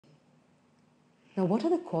Now, what are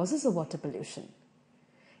the causes of water pollution?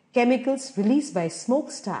 Chemicals released by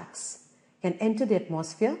smokestacks can enter the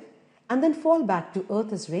atmosphere and then fall back to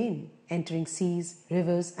earth as rain, entering seas,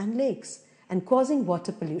 rivers and lakes and causing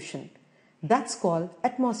water pollution. That's called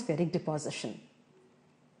atmospheric deposition.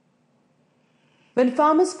 When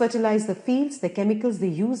farmers fertilize the fields, the chemicals they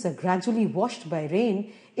use are gradually washed by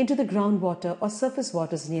rain into the groundwater or surface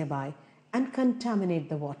waters nearby and contaminate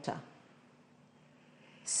the water.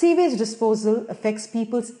 Sewage disposal affects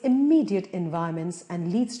people's immediate environments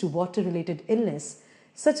and leads to water-related illness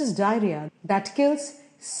such as diarrhea that kills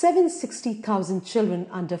 760,000 children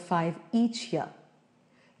under 5 each year.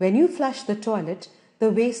 When you flush the toilet, the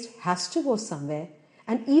waste has to go somewhere,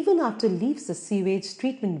 and even after it leaves the sewage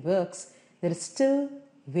treatment works, there is still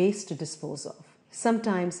waste to dispose of.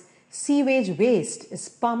 Sometimes sewage waste is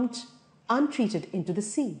pumped untreated into the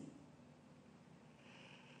sea.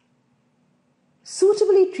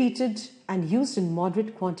 Suitably treated and used in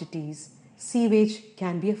moderate quantities, sewage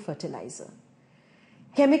can be a fertilizer.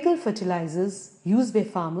 Chemical fertilizers used by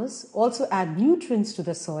farmers also add nutrients to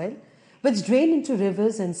the soil, which drain into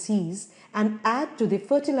rivers and seas and add to the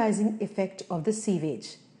fertilizing effect of the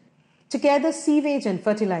sewage. Together, sewage and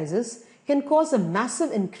fertilizers can cause a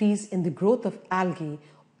massive increase in the growth of algae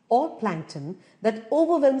or plankton that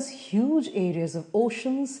overwhelms huge areas of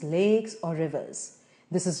oceans, lakes or rivers.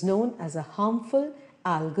 This is known as a harmful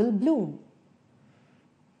algal bloom.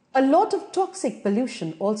 A lot of toxic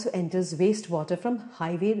pollution also enters wastewater from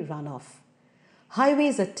highway runoff.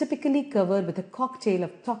 Highways are typically covered with a cocktail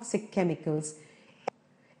of toxic chemicals,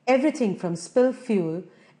 everything from spilled fuel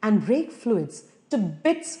and brake fluids to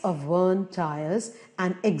bits of worn tires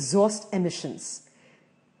and exhaust emissions.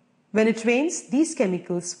 When it rains, these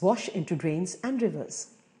chemicals wash into drains and rivers.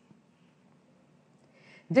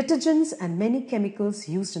 Detergents and many chemicals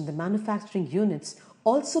used in the manufacturing units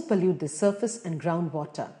also pollute the surface and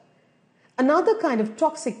groundwater. Another kind of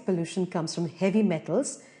toxic pollution comes from heavy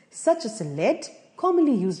metals such as lead,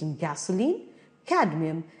 commonly used in gasoline,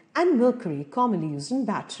 cadmium, and mercury, commonly used in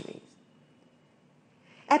batteries.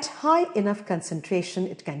 At high enough concentration,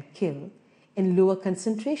 it can kill. In lower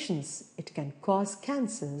concentrations, it can cause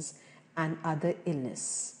cancers and other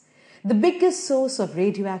illness. The biggest source of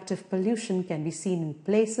radioactive pollution can be seen in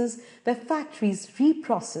places where factories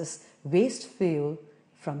reprocess waste fuel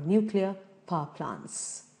from nuclear power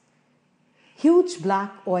plants. Huge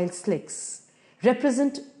black oil slicks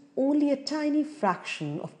represent only a tiny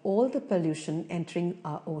fraction of all the pollution entering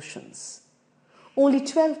our oceans. Only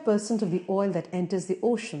 12% of the oil that enters the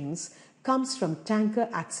oceans comes from tanker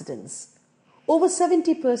accidents. Over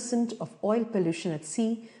 70% of oil pollution at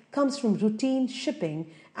sea comes from routine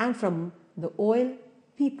shipping and from the oil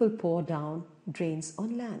people pour down drains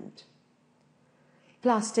on land.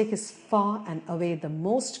 Plastic is far and away the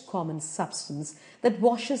most common substance that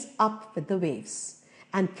washes up with the waves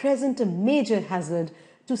and present a major hazard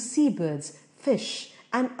to seabirds, fish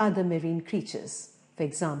and other marine creatures. For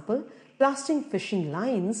example, plastic fishing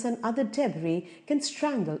lines and other debris can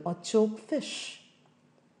strangle or choke fish.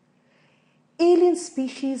 Alien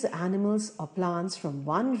species, animals or plants from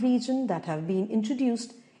one region that have been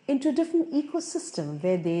introduced into a different ecosystem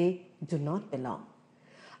where they do not belong.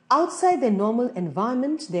 Outside their normal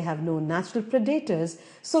environment, they have no natural predators,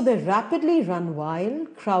 so they rapidly run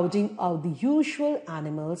wild, crowding out the usual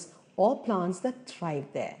animals or plants that thrive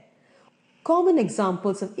there. Common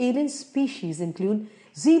examples of alien species include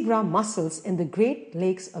zebra mussels in the Great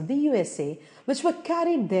Lakes of the USA, which were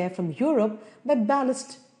carried there from Europe by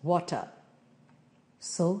ballast water.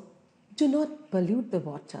 So, do not pollute the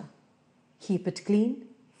water. Keep it clean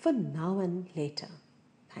for now and later.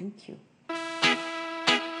 Thank you.